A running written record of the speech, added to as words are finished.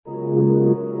Share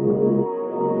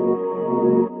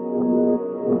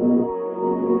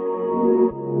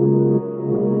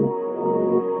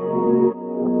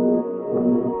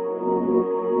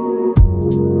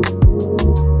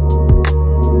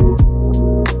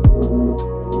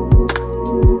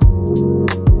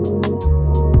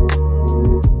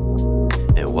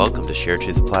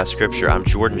Truth Apply Scripture. I'm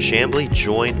Jordan Shambly,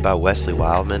 joined by Wesley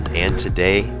Wildman, and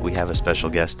today we have a special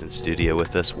guest in studio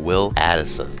with us, Will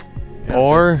Addison.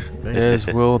 Or is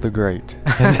Will the Great?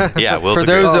 Yeah, Will For the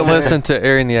those Great. that listen to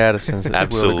airing the Addisons, it's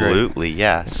Absolutely, Will the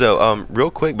yeah. So, real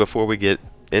quick before we get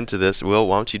into this, Will,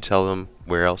 why don't you tell them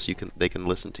where else they can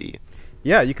listen to you?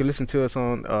 Yeah, you can listen to us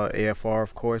on AFR,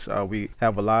 of course. We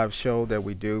have a live show that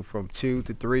we do from 2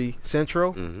 to 3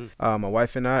 Central. Mm-hmm. My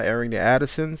wife and I, Airing the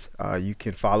Addisons. You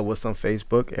can follow us on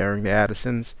Facebook, Airing the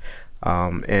Addisons.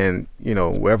 And, you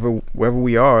know, wherever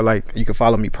we are, like, you can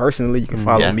follow me personally. You can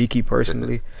follow Miki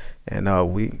personally. And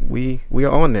we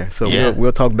are on there. So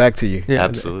we'll talk back to you. Yeah,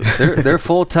 absolutely. They're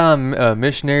full-time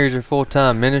missionaries or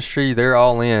full-time ministry. They're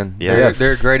all in. Yeah.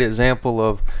 They're a great example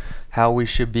of how we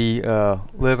should be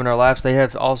living our lives. They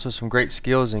have also some great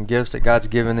skills and gifts that God's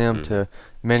given them to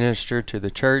minister to the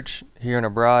church here and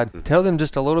abroad. Tell them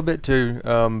just a little bit too,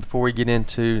 before we get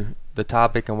into the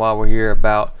topic and why we're here,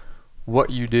 about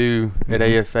what you do at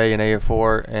AFA and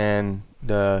AF4 and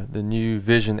the new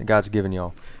vision that God's given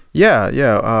y'all.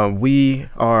 Yeah. We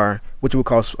are what you would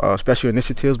call special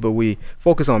initiatives, but we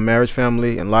focus on marriage,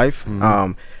 family, and life.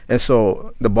 And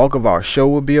so the bulk of our show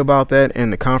will be about that,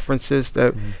 and the conferences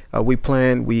that we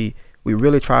plan. We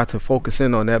really try to focus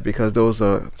in on that because those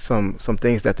are some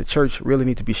things that the church really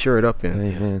need to be shored up in.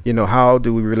 Amen. You know, how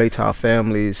do we relate to our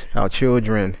families, our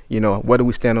children? You know, where do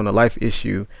we stand on the life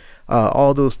issue?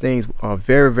 All those things are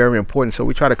very, very important. So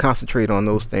we try to concentrate on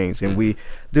those things, and we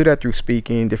do that through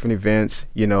speaking, different events,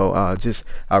 you know, just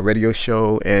our radio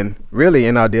show, and really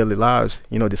in our daily lives,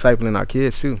 you know, discipling our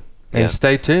kids too. And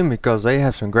stay tuned because they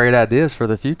have some great ideas for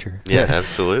the future. Yeah,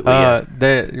 absolutely.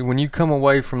 When you come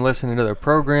away from listening to their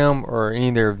program or any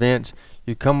of their events,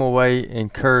 you come away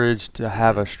encouraged to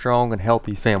have a strong and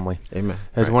healthy family. Amen.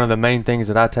 That's one of the main things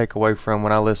that I take away from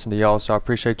when I listen to y'all. So I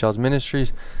appreciate y'all's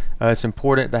ministries. It's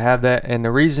important to have that, and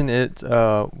the reason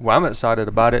I'm excited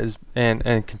about it is, and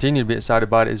continue to be excited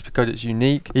about it, is because it's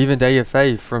unique, even to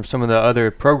AFA, from some of the other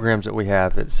programs that we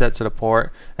have. It sets it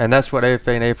apart, and that's what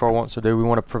AFA and AFR wants to do. We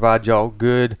want to provide y'all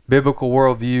good biblical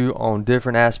worldview on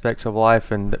different aspects of life,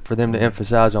 and for them to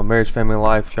emphasize on marriage, family, and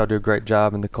life. Y'all do a great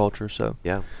job in the culture. So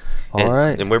yeah. All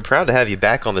right. And we're proud to have you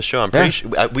back on the show. I'm pretty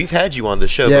sure we've had you on the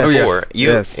show before.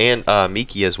 You and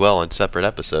Miki as well in separate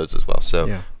episodes as well.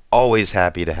 So always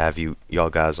happy to have y'all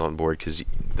guys on board because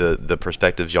the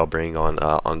perspectives y'all bring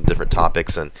on different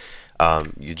topics, and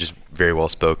you just very well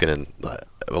spoken and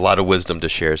a lot of wisdom to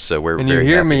share. So we're and very you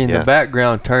hear happy. Me in the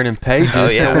background turning pages.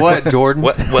 To what, Jordan?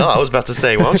 Well, I was about to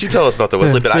say, why don't you tell us about the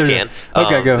Wesley? But I can.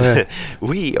 Okay, go ahead.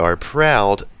 We are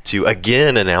proud to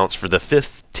again announce for the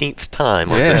 15th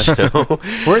time on this show.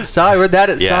 We're excited. We're that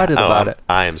excited about it.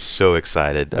 I am so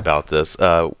excited about this.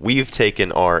 We've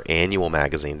taken our annual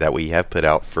magazine that we have put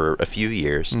out for a few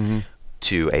years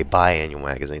to a biannual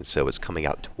magazine, so it's coming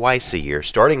out twice a year.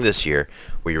 Starting this year,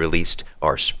 we released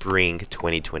our spring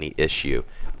 2020 issue.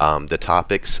 The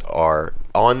topics are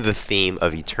on the theme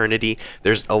of eternity.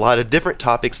 There's a lot of different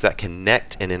topics that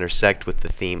connect and intersect with the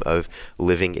theme of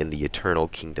living in the eternal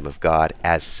kingdom of God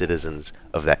as citizens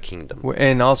of that kingdom.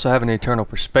 And also having an eternal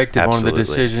perspective on the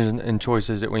decisions and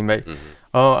choices that we make.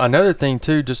 Another thing,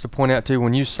 too, just to point out, too,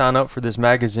 when you sign up for this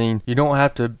magazine, you don't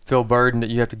have to feel burdened that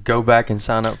you have to go back and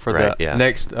sign up for the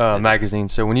next magazine.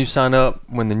 So when you sign up,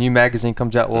 when the new magazine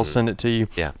comes out, we'll send it to you.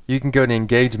 You can go to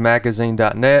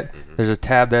engagemagazine.net. There's a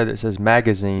tab there that says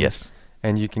magazines.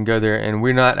 And you can go there, and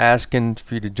we're not asking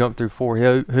for you to jump through 4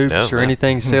 hoops or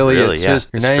anything silly. Really, it's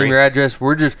just your it's name, free. your address.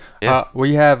 We're just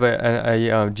we have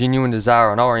a genuine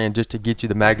desire on our end just to get you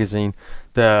the magazine.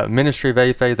 The Ministry of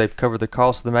AFA, they've covered the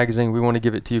cost of the magazine. We want to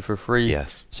give it to you for free,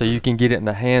 so you can get it in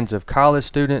the hands of college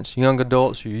students, young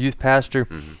adults, your youth pastor.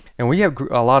 And we have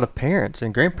a lot of parents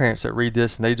and grandparents that read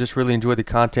this, and they just really enjoy the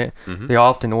content. They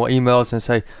often will email us and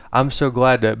say, I'm so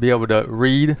glad to be able to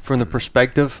read from the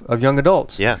perspective of young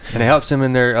adults. And it helps them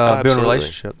in their building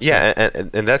relationships.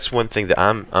 And that's one thing that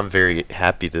I'm very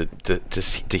happy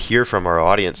to hear from our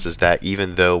audience, is that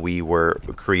even though we were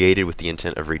created with the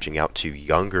intent of reaching out to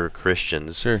younger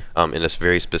Christians in this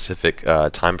very specific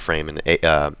time frame and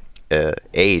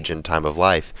age and time of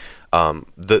life,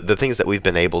 the things that we've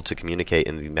been able to communicate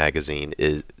in the magazine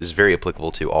is very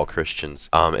applicable to all Christians.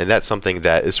 And that's something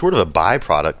that is sort of a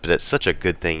byproduct, but it's such a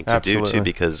good thing to do too,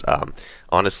 because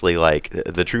honestly, like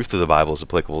the truth of the Bible is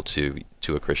applicable to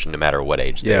a Christian no matter what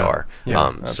age they are.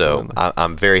 So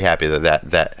I'm very happy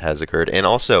that has occurred. And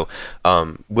also,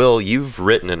 Will, you've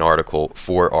written an article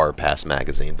for our past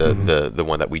magazine, the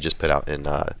one that we just put out in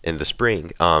the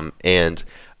spring.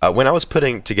 When I was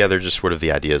putting together just sort of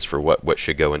the ideas for what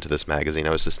should go into this magazine, I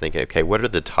was just thinking, okay, what are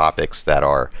the topics that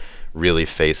are really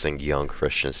facing young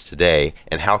Christians today,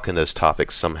 and how can those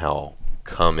topics somehow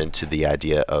come into the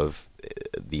idea of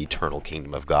the eternal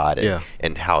kingdom of God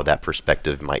and how that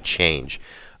perspective might change?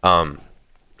 I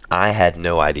had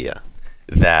no idea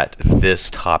that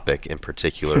this topic in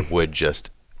particular would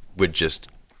just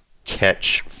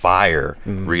catch fire,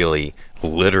 really,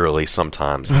 literally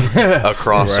sometimes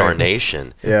across our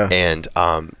nation. And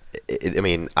I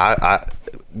mean, I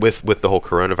with the whole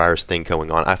coronavirus thing going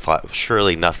on, I thought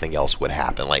surely nothing else would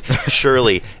happen. Like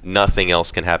surely nothing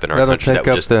else can happen in our country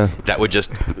that would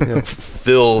just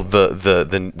fill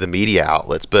the media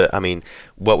outlets. But I mean,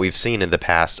 what we've seen in the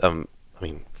past, I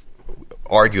mean,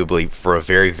 arguably for a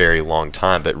very, very long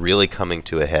time, but really coming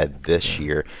to a head this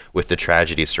year with the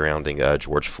tragedy surrounding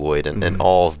George Floyd and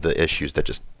all of the issues that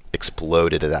just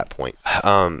exploded at that point.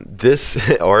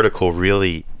 This article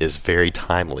really is very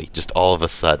timely, just all of a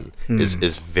sudden is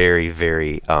very,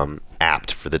 very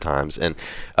apt for the times. And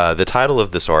the title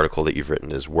of this article that you've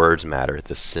written is Words Matter,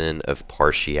 the Sin of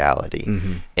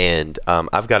Partiality. And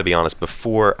I've got to be honest,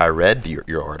 before I read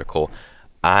your article,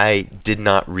 I did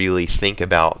not really think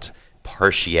about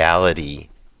partiality.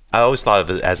 I always thought of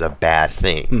it as a bad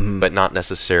thing, but not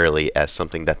necessarily as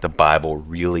something that the Bible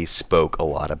really spoke a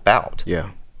lot about.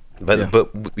 But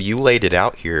you laid it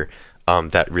out here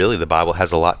that really the Bible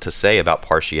has a lot to say about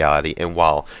partiality. And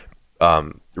while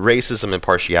racism and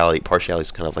partiality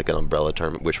is kind of like an umbrella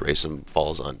term which racism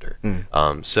falls under.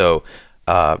 So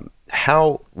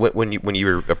how, when you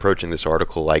were approaching this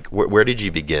article, like where did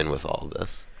you begin with all of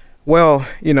this? Well,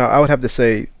 I would have to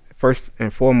say, first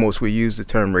and foremost, we use the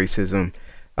term racism,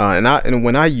 and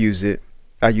when I use it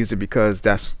because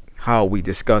that's how we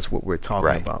discuss what we're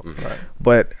talking about.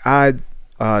 But I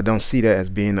don't see that as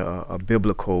being a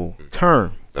biblical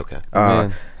term.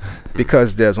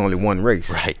 Because there's only one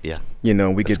race.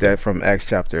 We get that from Acts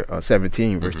chapter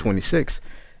 17, verse 26,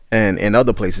 and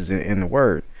other places in the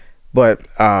Word. But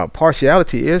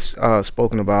partiality is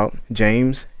spoken about.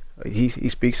 James, he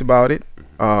speaks about it.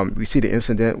 We see the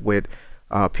incident with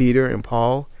Peter and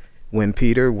Paul, when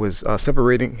Peter was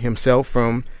separating himself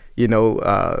from,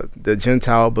 the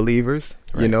Gentile believers,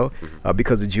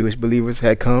 because the Jewish believers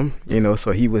had come,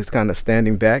 so he was kind of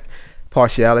standing back.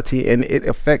 Partiality, and it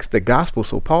affects the gospel.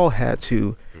 So Paul had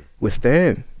to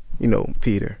withstand,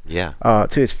 Peter, to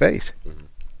his face.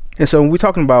 And so when we're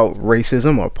talking about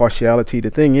racism or partiality, the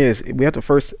thing is, we have to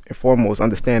first and foremost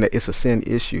understand that it's a sin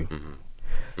issue.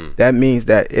 That means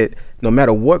that no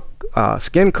matter what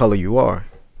skin color you are,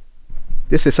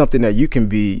 this is something that you can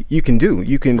do.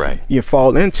 You can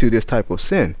fall into this type of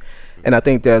sin. And I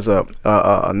think there's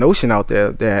a notion out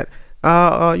there that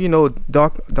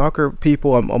darker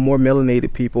people or more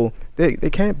melanated people, they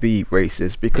can't be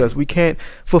racist because we can't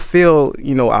fulfill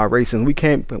our racism. We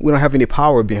don't have any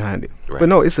power behind it. But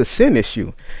no, it's a sin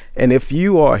issue. And if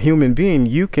you are a human being,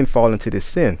 you can fall into this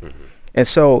sin. And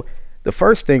so the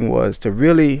first thing was to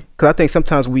really, because I think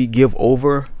sometimes we give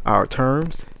over our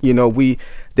terms.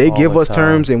 They give us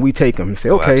terms and we take them and say,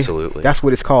 okay, that's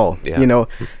what it's called.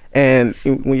 And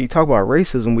when you talk about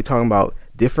racism, we're talking about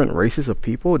different races of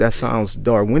people. That sounds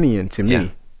Darwinian to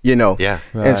me.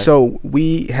 And so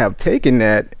we have taken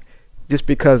that just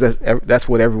because that's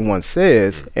what everyone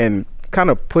says and kind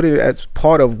of put it as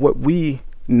part of what we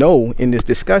know in this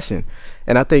discussion.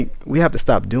 And I think we have to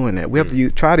stop doing that. We have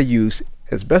to try to use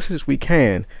as best as we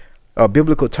can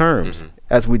biblical terms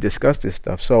as we discuss this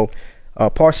stuff. So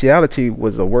partiality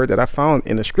was a word that I found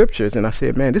in the scriptures, and I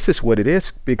said, man, this is what it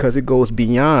is, because it goes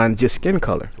beyond just skin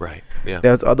color.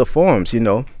 There's other forms,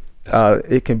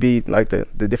 it can be like the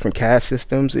different caste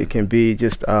systems. It can be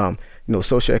just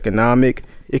socioeconomic.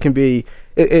 It can be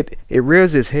it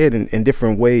rears its head in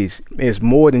different ways. It's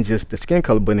more than just the skin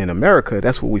color, but in America,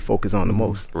 that's what we focus on the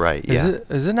most.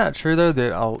 Is it not true though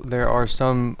that there are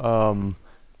some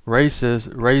race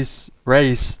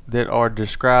that are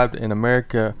described in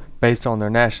America based on their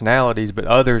nationalities, but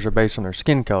others are based on their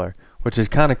skin color, which is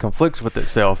kind of conflicts with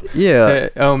itself.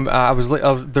 The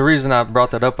reason I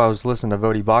brought that up, I was listening to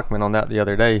Voddie Baucham on that the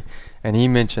other day, and he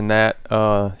mentioned that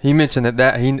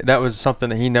that was something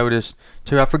that he noticed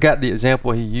too. I forgot the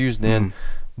example he used in,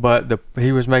 But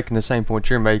he was making the same point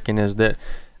you're making, is that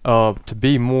to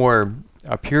be more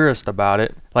a purist about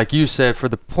it, like you said, for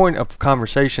the point of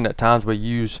conversation, at times we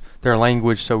use their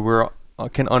language so we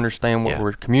can understand what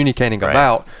we're communicating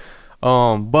about.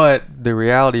 But the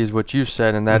reality is what you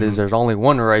said, and that is there's only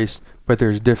one race, but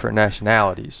there's different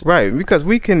nationalities. Right, because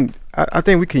I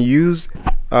think we can use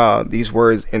these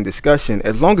words in discussion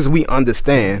as long as we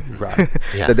understand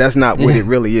that that's not what it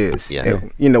really is.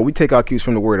 And, we take our cues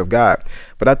from the Word of God.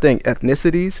 But I think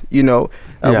ethnicities,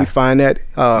 we find that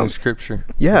in Scripture.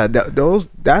 Yeah,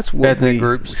 that's what ethnic we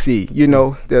groups. see.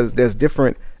 There's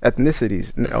different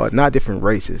ethnicities, not different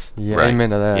races. Yeah, amen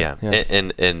to that.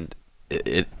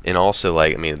 Yeah. And also,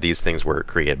 like, I mean, these things were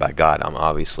created by God.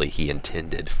 Obviously, He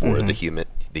intended for the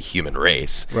human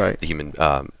race, the human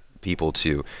people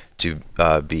to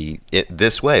be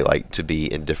this way, like to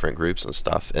be in different groups and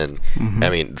stuff. And I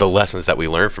mean, the lessons that we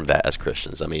learn from that as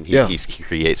Christians. I mean, he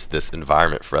creates this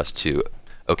environment for us to,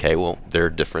 okay, well, there are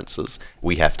differences.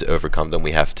 We have to overcome them.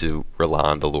 We have to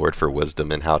rely on the Lord for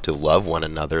wisdom and how to love one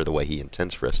another the way He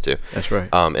intends for us to. That's right.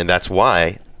 And that's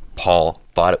why Paul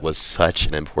thought it was such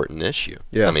an important issue.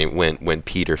 Yeah. I mean, when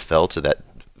Peter fell to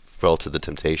the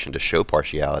temptation to show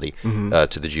partiality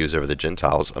to the Jews over the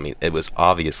Gentiles, I mean, it was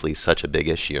obviously such a big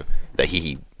issue that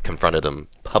he confronted them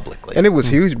publicly. And it was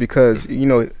huge because,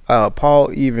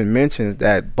 Paul even mentions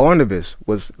that Barnabas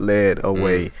was led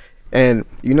away. And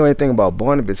anything about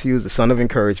Barnabas, he was the son of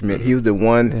encouragement. He was the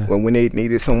one when they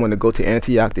needed someone to go to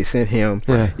Antioch, they sent him.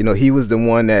 He was the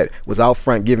one that was out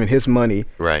front giving his money,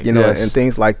 and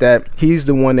things like that. He's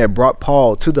the one that brought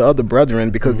Paul to the other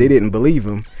brethren because they didn't believe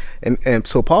him. And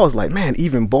so Paul was like, man,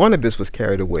 even Barnabas was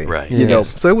carried away.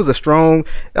 So it was a strong,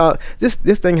 this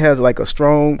thing has like a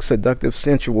strong, seductive,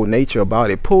 sensual nature about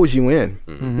it. It pulls you in,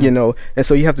 and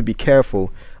so you have to be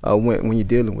careful when you're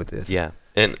dealing with this. Yeah.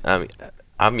 And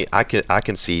I mean, I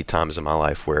can see times in my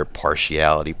life where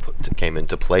partiality came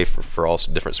into play for all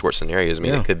different sorts of scenarios. I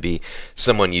mean, it could be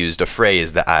someone used a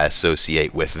phrase that I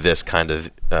associate with this kind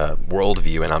of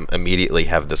worldview, and I immediately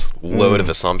have this load of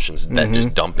assumptions that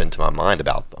just dump into my mind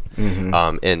about them.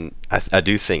 And I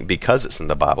do think because it's in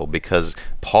the Bible, because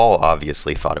Paul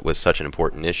obviously thought it was such an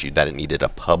important issue that it needed a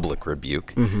public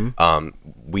rebuke,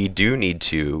 we do need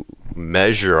to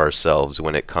measure ourselves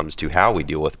when it comes to how we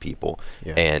deal with people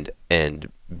and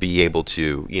be able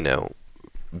to,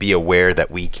 be aware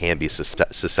that we can be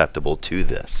susceptible to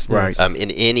this,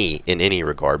 in any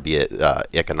regard, be it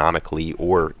economically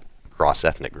or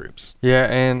cross-ethnic groups. Yeah,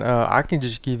 and I can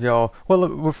just give y'all,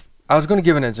 I was going to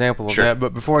give an example of that,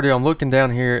 but before I do, I'm looking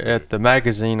down here at the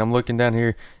magazine. I'm looking down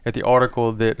here at the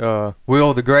article that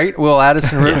Will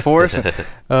Addison wrote for us.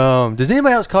 Does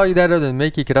anybody else call you that other than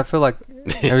Mickey? Could I feel like,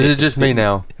 or is it just me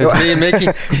now? It's me and Mickey?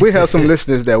 We have some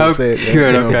listeners that will say it.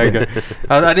 Good.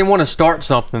 I didn't want to start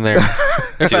something there.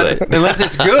 Unless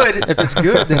it's good. If it's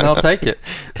good, then I'll take it.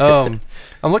 I'm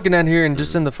looking down here, and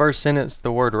just in the first sentence,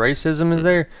 the word racism is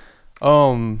there.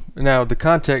 Now the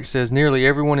context says nearly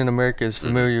everyone in America is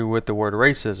familiar with the word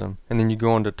racism, and then you go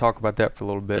on to talk about that for a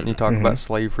little bit, and you talk about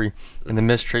slavery and the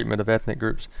mistreatment of ethnic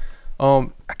groups.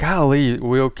 Golly,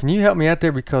 Will, can you help me out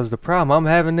there, because the problem I'm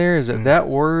having there is that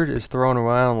word is thrown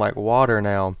around like water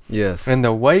now. Yes. And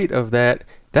the weight of that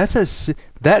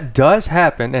does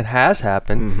happen and has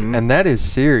happened, and that is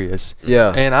serious.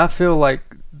 Yeah. And I feel like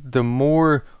the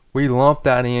more we lump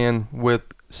that in with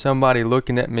somebody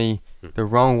looking at me the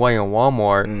wrong way in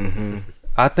Walmart,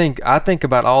 I think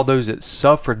about all those that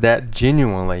suffered that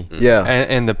genuinely,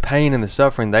 and the pain and the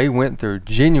suffering they went through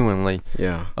genuinely.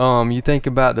 You think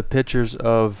about the pictures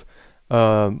of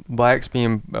blacks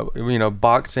being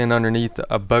boxed in underneath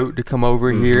a boat to come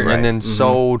over here and then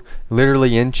sold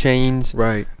literally in chains.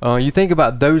 You think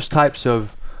about those types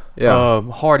of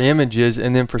hard images,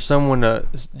 and then for someone to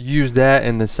use that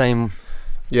in the same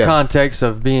context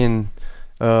of being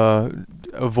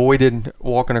avoided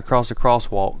walking across a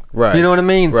crosswalk. You know what I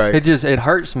mean? It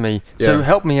hurts me. So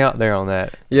help me out there on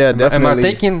that. Yeah, definitely. Am I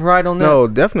thinking right on that? No,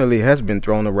 definitely has been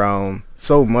thrown around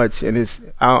so much, and it's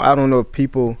I don't know if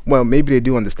people, well, maybe they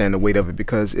do understand the weight of it,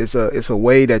 because it's a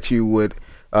way that you would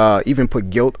even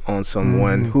put guilt on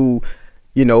someone who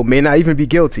may not even be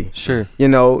guilty. Sure.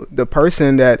 The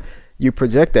person that you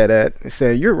project that at,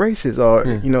 say you're racist,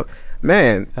 or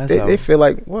man, they feel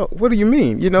like, well, what do you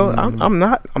mean? I'm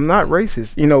not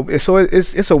racist. So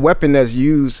it's a weapon that's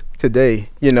used today.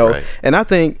 And I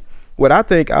think what I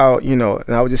think and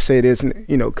I would just say this,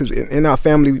 because in our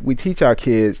family we teach our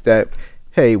kids that,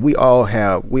 hey, we all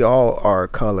are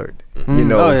colored.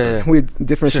 We're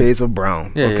different shades of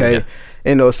brown.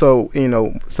 So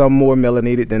some more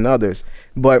melanated than others,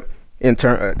 but in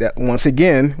turn, that once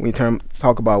again, we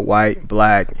talk about white,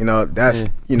 black, that's,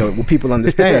 what people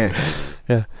understand.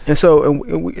 Yeah. And so,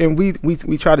 and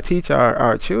we try to teach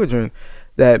our children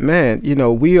that, man,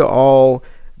 we are all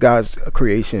God's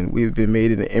creation. We've been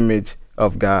made in the image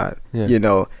of God,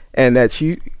 and that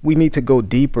we need to go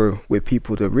deeper with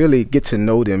people to really get to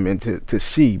know them and to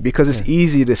see, because it's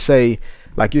easy to say,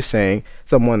 like you're saying,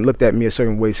 someone looked at me a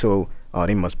certain way, so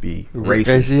they must be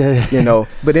racist,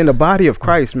 But in the body of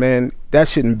Christ, man, that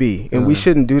shouldn't be, and we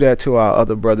shouldn't do that to our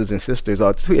other brothers and sisters,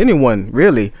 or to anyone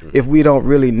really, if we don't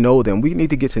really know them. We need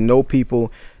to get to know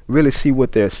people, really see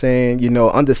what they're saying,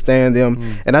 understand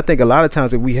them. And I think a lot of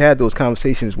times if we had those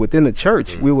conversations within the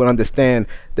church, we would understand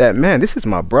that, man, this is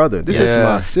my brother, this is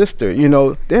my sister,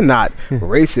 they're not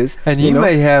racist. And you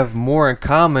may have more in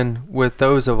common with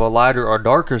those of a lighter or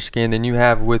darker skin than you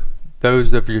have with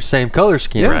those of your same color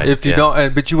skin. Right. If you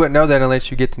don't, but you wouldn't know that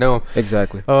unless you get to know them.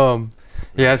 Exactly.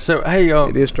 Yeah, so hey,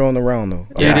 it is thrown around though.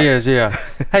 It is, yeah.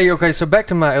 Hey, okay, so back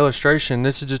to my illustration.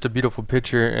 This is just a beautiful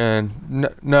picture,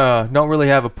 and no, don't really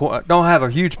have a point. Don't have a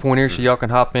huge point here, so y'all can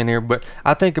hop in here. But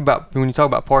I think about when you talk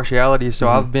about partiality. So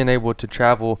I've been able to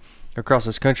travel across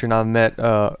this country, and I've met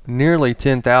nearly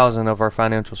 10,000 of our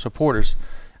financial supporters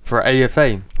for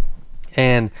AFA,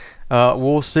 and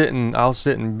I'll sit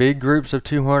in big groups of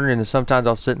 200, and sometimes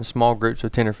I'll sit in small groups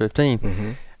of 10 or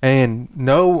 15. And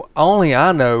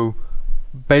I know.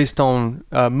 Based on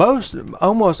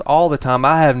almost all the time,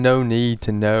 I have no need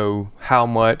to know how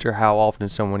much or how often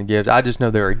someone gives. I just know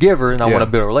they're a giver, and I want to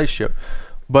build a relationship.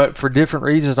 But for different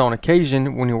reasons, on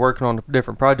occasion, when you're working on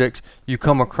different projects, you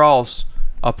come across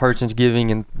a person's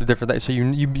giving and different things. So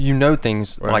you know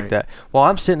things like that. Well,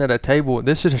 I'm sitting at a table.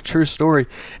 This is a true story,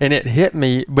 and it hit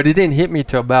me, but it didn't hit me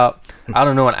till about an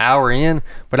hour in.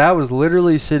 But I was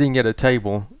literally sitting at a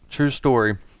table. True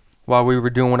story. While we were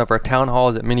doing one of our town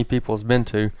halls that many people has been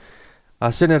to, I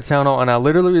was sitting at a town hall, and I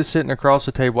literally was sitting across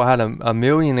the table. I had a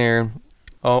millionaire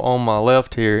on my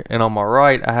left here, and on my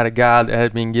right, I had a guy that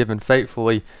had been given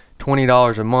faithfully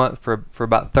 $20 a month for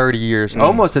about 30 years,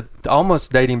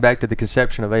 almost dating back to the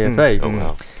conception of AFA. Oh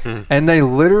wow! And they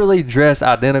literally dress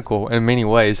identical in many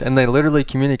ways, and they literally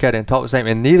communicate and talk the same,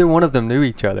 and neither one of them knew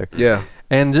each other. Yeah.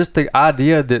 And just the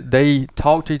idea that they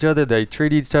talked to each other, they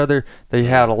treated each other, they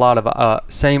had a lot of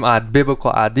same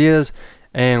biblical ideas,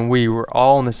 and we were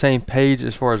all on the same page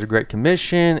as far as the Great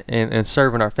Commission and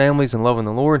serving our families and loving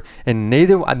the Lord. And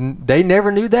they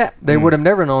never knew that. They would have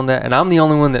never known that. And I'm the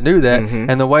only one that knew that.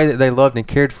 And the way that they loved and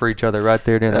cared for each other right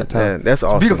there during that time. That's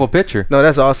awesome. It's a beautiful picture. No,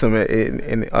 that's awesome.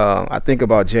 And I think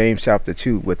about James chapter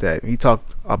 2 with that. He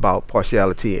talked about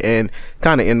partiality, and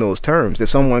kind of in those terms. If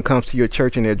someone comes to your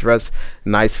church and they're dressed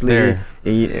nicely and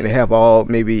they have all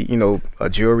maybe, a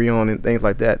jewelry on and things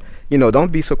like that,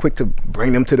 don't be so quick to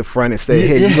bring them to the front and say,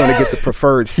 hey, you're going to get the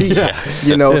preferred seat.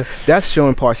 That's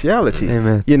showing partiality.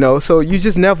 Amen. So you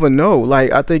just never know.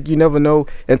 Like, I think you never know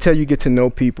until you get to know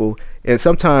people. And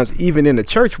sometimes even in the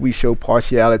church, we show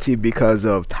partiality because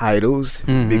of titles,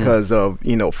 because of,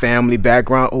 family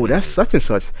background. Oh, that's such and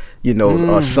such,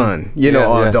 a son,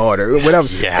 or a daughter, or whatever.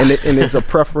 And it's a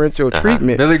preferential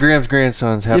treatment. Billy Graham's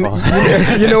grandsons have all.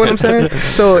 You know what I'm saying?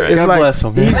 So it's God bless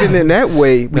them. Even in that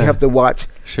way, we have to watch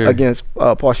against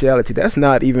partiality. That's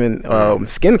not even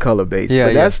skin color based.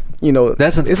 But that's,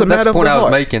 it's a matter of the point I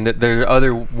was making, that there are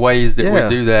other ways that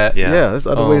we do that. There's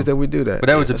other ways that we do that. But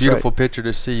that was a beautiful picture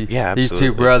to see. These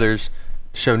two brothers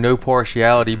show no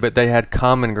partiality, but they had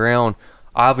common ground.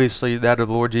 Obviously, that of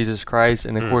the Lord Jesus Christ,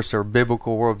 and of course their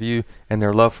biblical worldview and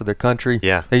their love for their country.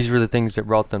 These were the things that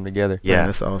brought them together.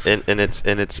 That's awesome. And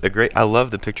it's a great. I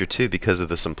love the picture too because of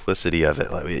the simplicity of it.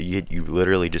 Like you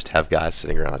literally just have guys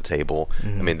sitting around a table.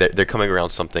 I mean, they're coming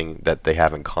around something that they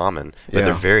have in common, but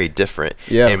they're very different.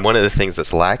 And one of the things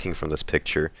that's lacking from this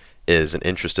picture is an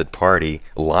interested party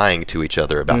lying to each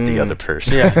other about the other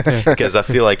person. Because I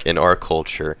feel like in our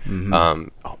culture,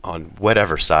 on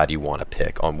whatever side you want to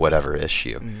pick, on whatever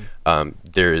issue,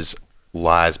 there's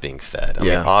lies being fed. I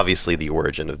mean, obviously the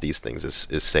origin of these things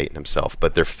is Satan himself,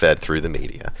 but they're fed through the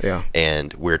media.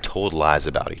 And we're told lies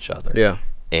about each other.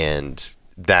 And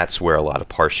that's where a lot of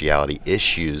partiality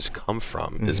issues come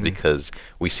from, is because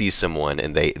we see someone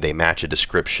and they match a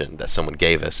description that someone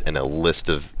gave us and a list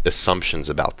of assumptions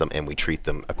about them, and we treat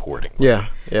them accordingly.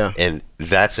 And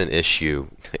that's an issue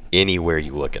anywhere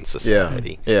you look in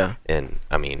society. And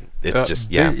I mean, it's just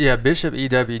Bishop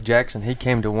E.W. Jackson, he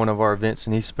came to one of our events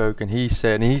and he spoke, and he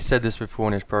said this before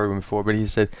in his program before, but he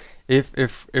said,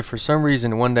 if for some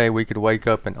reason one day we could wake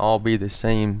up and all be the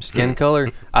same skin color,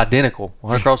 identical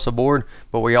across the board,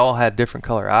 but we all had different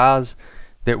color eyes,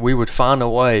 that we would find a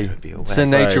way. Sin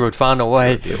nature would find a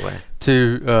way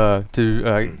to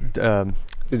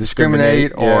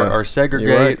discriminate or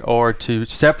segregate or to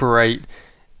separate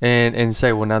and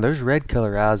say, well, now there's red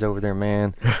color eyes over there,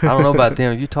 man. I don't know about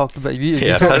them. You talked about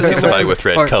if I see somebody with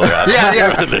red color eyes.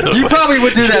 You probably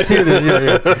would do that too. Then.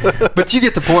 Yeah. But you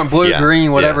get the point. Blue,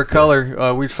 green, whatever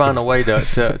color, we'd find a way to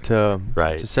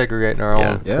segregate in our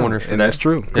own corners. And that's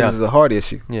true. Because it's a hard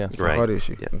issue. Yeah, it's a hard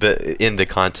issue. Yeah. But in the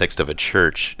context of a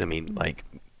church, I mean, like,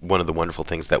 one of the wonderful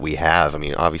things that we have, I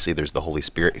mean, obviously there's the Holy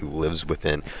Spirit who lives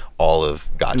within all of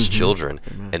God's children.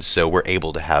 And so we're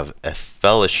able to have a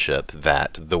fellowship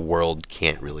that the world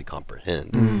can't really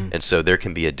comprehend. And so there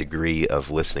can be a degree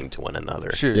of listening to one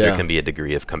another. Sure. There can be a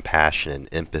degree of compassion and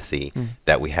empathy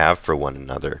that we have for one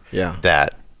another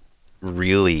that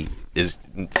really is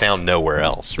found nowhere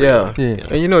else. Really.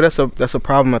 And you know, that's a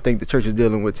problem I think the church is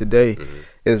dealing with today,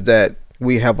 is that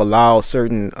we have allowed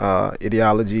certain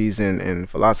ideologies and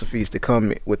philosophies to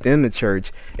come within the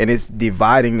church, and it's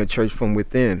dividing the church from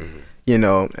within, you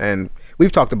know. And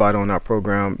we've talked about on our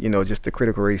program, you know, just the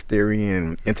critical race theory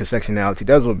and intersectionality.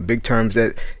 Those are big terms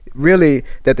that really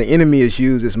that the enemy is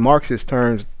used as Marxist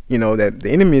terms, you know, that the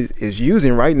enemy is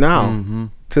using right now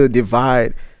to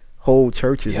divide whole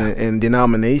churches and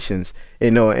denominations, you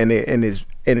know,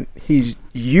 and he's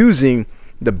using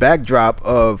the backdrop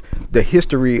of the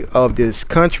history of this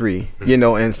country, you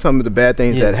know, and some of the bad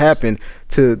things that happened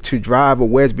to drive a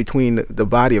wedge between the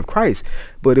body of Christ.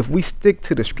 But if we stick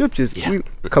to the scriptures,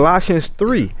 Colossians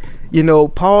 3, you know,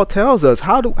 Paul tells us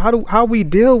how we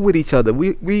deal with each other.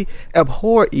 We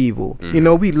abhor evil. You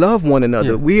know, we love one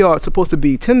another. We are supposed to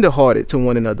be tenderhearted to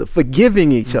one another,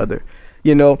 forgiving each other.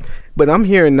 You know, but I'm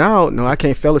hearing now, no, I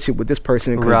can't fellowship with this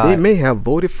person because they may have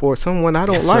voted for someone I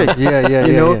don't like. You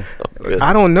know,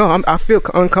 I don't know. I feel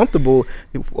uncomfortable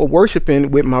worshiping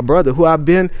with my brother who I've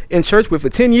been in church with for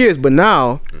 10 years, but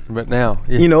now,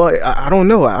 you know, I don't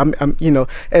know. I'm, you know,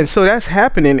 and so that's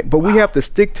happening. But we have to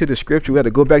stick to the scripture. We have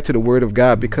to go back to the Word of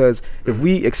God, because if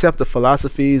we accept the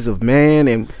philosophies of man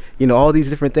and, you know, all these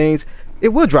different things, it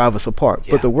will drive us apart.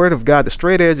 But the Word of God, the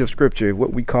straight edge of Scripture,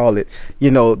 what we call it, you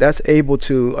know, that's able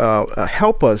to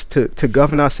help us to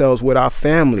govern ourselves with our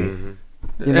family.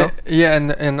 You know?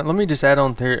 And let me just add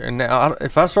on there. And now,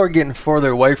 if I start getting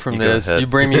further away from this, you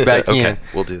bring me back in.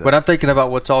 We'll do that. But I'm thinking about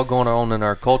what's all going on in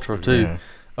our culture too.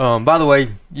 By the way,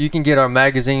 you can get our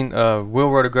magazine.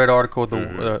 Will wrote a great article.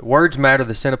 The Words Matter,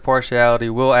 the Sin of Partiality.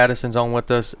 Will Addison's on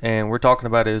with us, and we're talking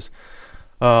about his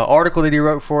article that he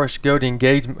wrote for us. Go to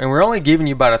Engage, and we're only giving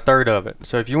you about a third of it.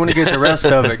 So if you want to get the rest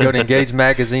of it, go to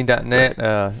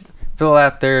engagemagazine.net. Fill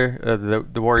out there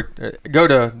the word.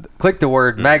 Click the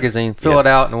word magazine. Fill it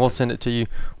out, and we'll send it to you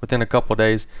within a couple of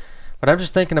days. But I'm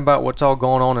just thinking about what's all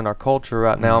going on in our culture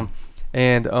right now,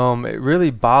 and it really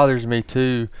bothers me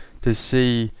too to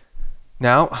see.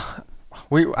 Now,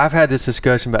 I've had this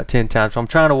discussion about 10 times. So I'm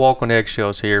trying to walk on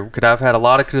eggshells here because I've had a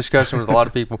lot of discussion with a lot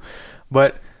of people,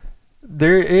 but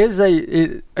there is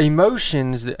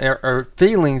emotions or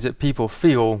feelings that people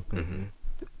feel.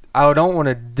 I don't want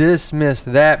to dismiss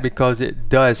that because it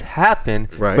does happen,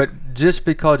 but just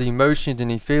because emotions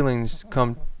and feelings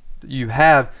you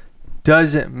have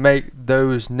doesn't make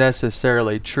those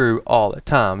necessarily true all the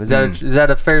time. Is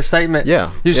that a fair statement?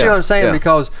 Yeah. You see what I'm saying?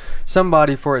 Because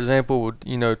somebody, for example, would,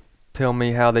 you know, tell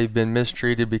me how they've been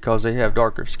mistreated because they have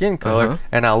darker skin color,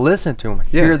 and I listen to them,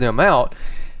 hear them out,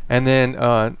 and then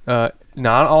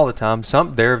not all the time.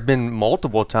 There have been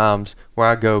multiple times where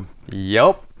I go,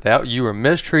 "Yep, that you were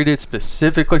mistreated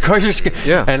specifically because your skin."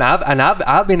 And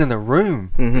I've been in the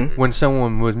room when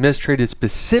someone was mistreated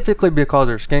specifically because of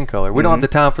their skin color. We don't have the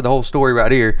time for the whole story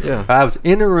right here. I was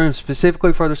in the room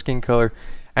specifically for their skin color,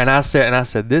 and I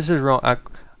said, "This is wrong."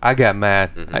 I got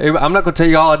mad. I'm not gonna tell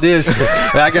you all I did.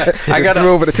 I got threw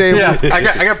over the table.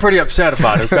 I got pretty upset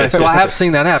about it. Okay, so I have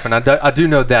seen that happen. I do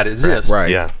know that exists.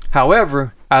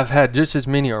 However, I've had just as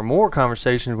many or more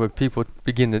conversations with people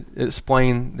begin to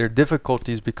explain their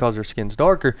difficulties because their skin's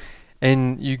darker,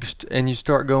 and you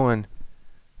start going,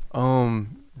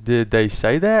 did they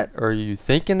say that? Or are you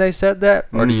thinking they said that?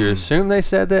 Or do you assume they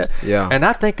said that? And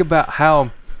I think about how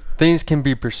things can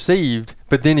be perceived,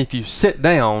 but then if you sit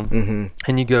down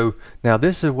and you go, now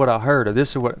this is what I heard, or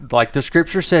this is what, like the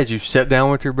scripture says, you sit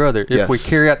down with your brother. If we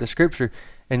carry out the scripture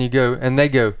and you go, and they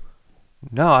go,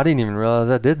 no, I didn't even realize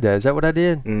I did that. Is that what I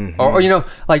did? Or you know,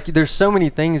 like there's so many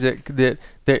things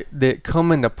that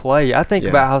come into play. I think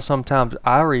about how sometimes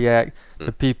I react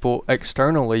to people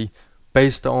externally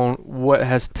based on what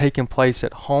has taken place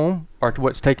at home or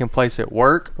what's taken place at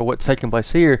work or what's taken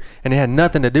place here, and it had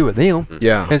nothing to do with them.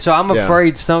 And so I'm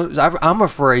afraid I'm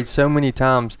afraid so many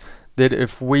times that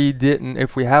if we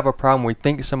have a problem, we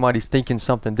think somebody's thinking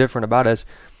something different about us,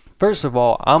 first of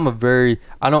all, I'm not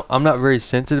very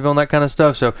sensitive on that kind of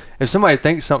stuff. So if somebody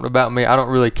thinks something about me, I don't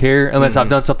really care unless I've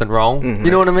done something wrong.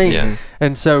 You know what I mean? Yeah.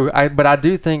 And so but I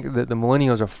do think that the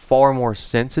millennials are far more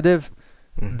sensitive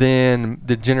than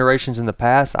the generations in the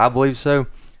past. I believe so.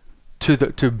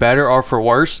 To better or for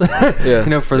worse, for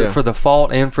the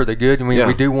fault and for the good. I mean,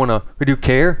 we do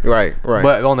care, right.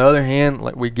 But on the other hand,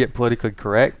 like, we get politically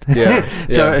correct,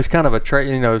 so it's kind of a trait.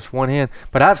 It's one hand.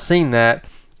 But I've seen that.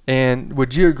 And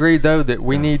would you agree though that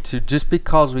we need to, just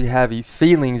because we have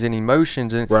feelings and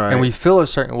emotions and we feel a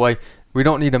certain way, we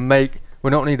don't need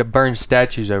to burn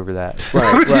statues over that.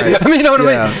 Right. I mean, you know what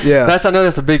I mean? Yeah. I know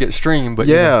that's a big extreme, but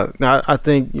Now, I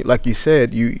think, like you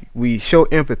said, we show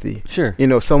empathy. Sure.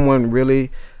 Someone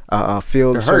really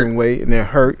feels a certain way and they're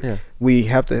hurt. Yeah. We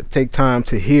have to take time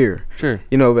to hear. Sure.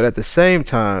 But at the same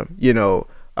time,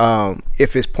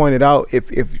 if it's pointed out,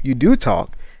 if you do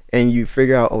talk and you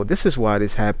figure out, oh, this is why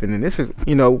this happened, and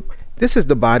this is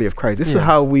the body of Christ. This is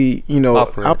how we,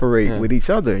 operate with each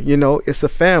other. It's a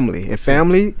family. And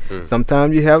family,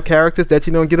 sometimes you have characters that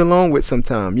you don't get along with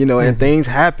sometimes, and things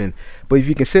happen. But if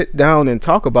you can sit down and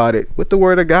talk about it with the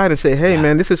word of God and say, hey,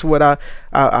 man, this is what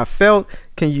I felt.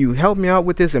 Can you help me out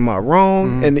with this? Am I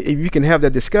wrong? And if you can have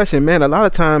that discussion, man, a lot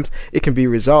of times it can be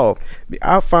resolved.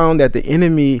 I found that the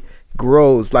enemy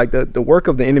grows, like the work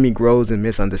of the enemy grows in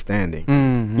misunderstanding.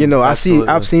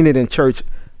 I've seen it in church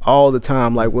all the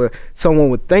time, like where someone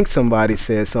would think somebody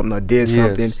said something or did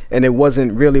something and it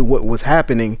wasn't really what was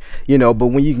happening, but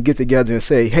when you can get together and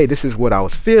say, hey, this is what I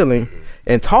was feeling,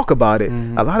 and talk about it,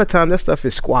 a lot of times that stuff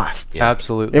is squashed.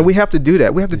 Absolutely. And we have to do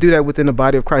that. We have to do that within the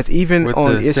body of Christ, even with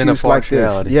on issues like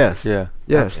this. Yes.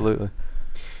 Absolutely.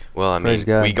 Well, I mean,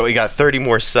 we got 30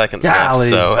 more seconds left,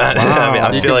 so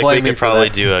I feel like we could probably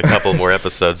do a couple more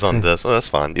episodes on this. Oh, that's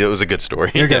fine. It was a good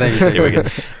story. Here we go.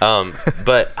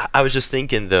 But I was just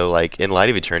thinking, though, like, in light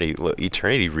of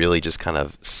eternity really just kind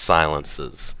of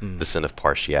silences the sin of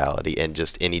partiality and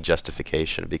just any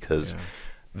justification, because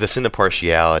the sin of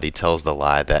partiality tells the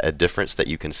lie that a difference that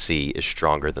you can see is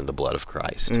stronger than the blood of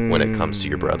Christ when it comes to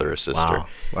your brother or sister.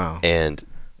 Wow. And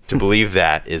to believe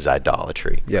that is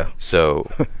idolatry. Yeah. So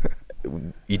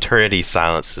eternity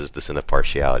silences the sin of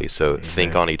partiality. So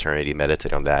think on eternity,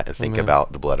 meditate on that, and think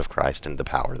about the blood of Christ and the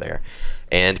power there.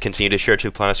 And continue to share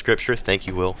Truth Planet Scripture. Thank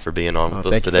you, Will, for being on with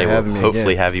us today. We'll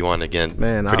hopefully have you on again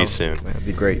pretty soon. That'd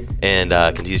be great. And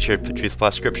continue to share Truth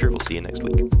Planet Scripture. We'll see you next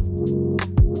week.